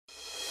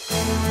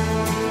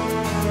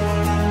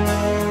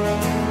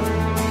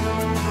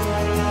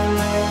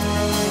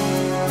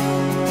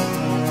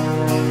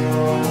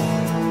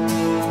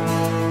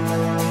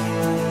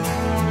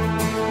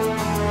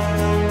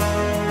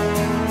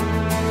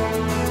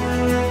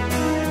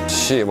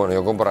Sí, bueno,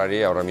 yo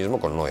compararía ahora mismo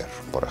con Neuer,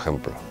 por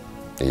ejemplo.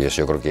 Y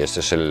yo creo que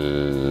este es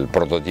el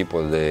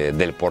prototipo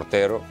del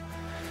portero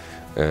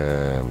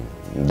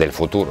del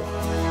futuro.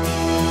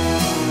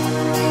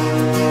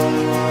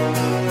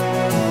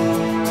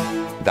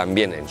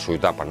 También en su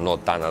etapa no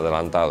tan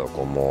adelantado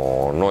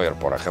como Neuer,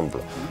 por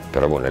ejemplo,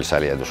 pero bueno, él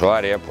salía de su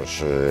área,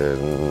 pues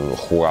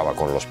jugaba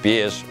con los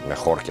pies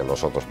mejor que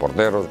los otros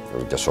porteros,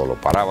 que solo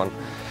paraban.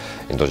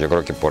 Entonces yo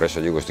creo que por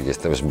eso digo que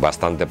este es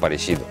bastante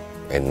parecido,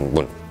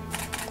 bueno,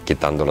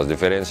 quitando las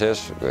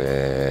diferencias,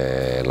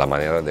 la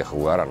manera de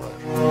jugar a Neuer.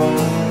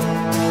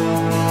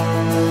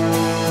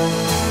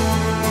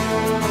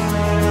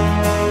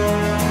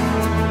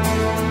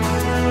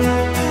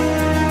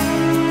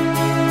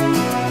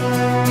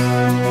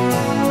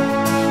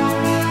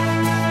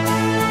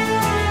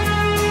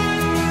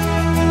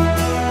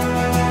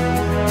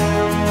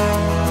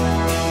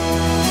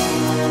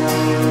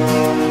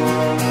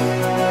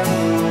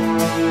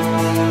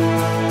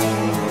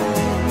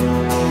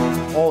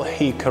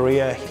 His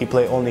career, he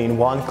played only in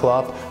one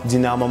club,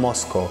 Dynamo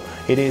Moscow.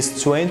 It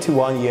is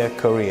 21-year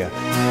career.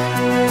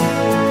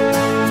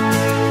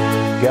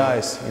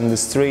 Guys, in the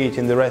street,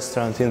 in the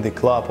restaurant, in the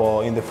club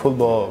or in the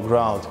football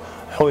ground,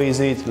 who is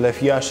it? Lev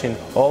Yashin,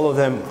 all of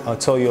them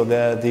tell you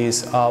that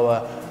this is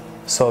our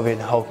Soviet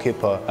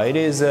goalkeeper. It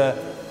is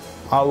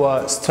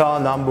our star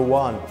number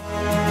one.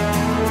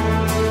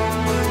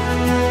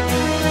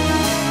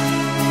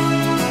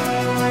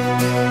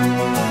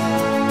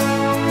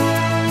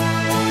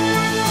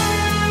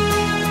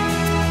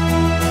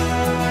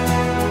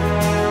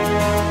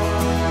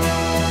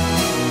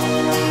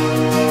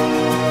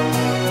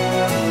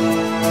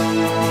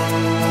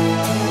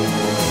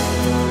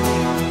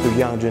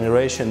 Young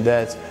generation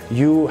that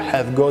you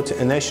have got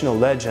a national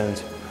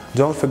legend,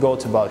 don't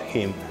forget about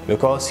him,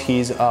 because he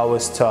is our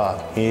star.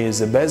 He is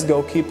the best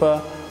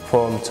goalkeeper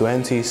from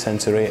 20th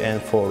century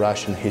and for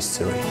Russian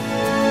history.